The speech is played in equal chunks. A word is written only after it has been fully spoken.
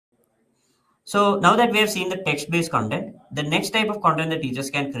So now that we have seen the text-based content, the next type of content that teachers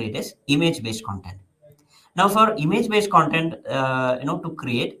can create is image-based content. Now, for image-based content, to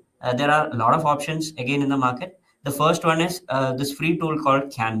create, there are a lot of options again in the market. The first one is this free tool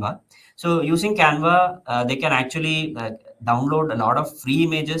called Canva. So using Canva, they can actually download a lot of free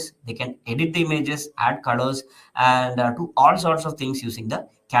images. They can edit the images, add colors, and do all sorts of things using the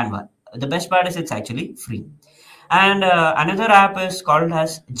Canva. The best part is it's actually free. And another app is called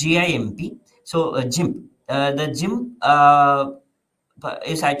as GIMP. So GIMP. The GIMP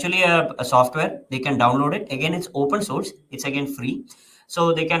is actually a software. They can download it. Again, it's open source. It's again free.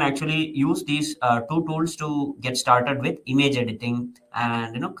 So they can actually use these two tools to get started with image editing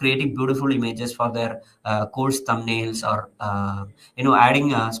and creating beautiful images for their course thumbnails, or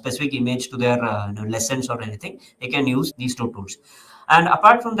adding a specific image to their lessons or anything. They can use these two tools. And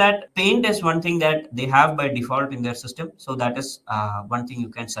apart from that, Paint is one thing that they have by default in their system. So that is one thing you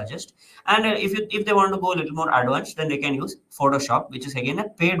can suggest. And if they want to go a little more advanced, then they can use Photoshop, which is again a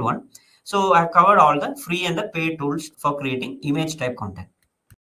paid one. So I've covered all the free and the paid tools for creating image type content.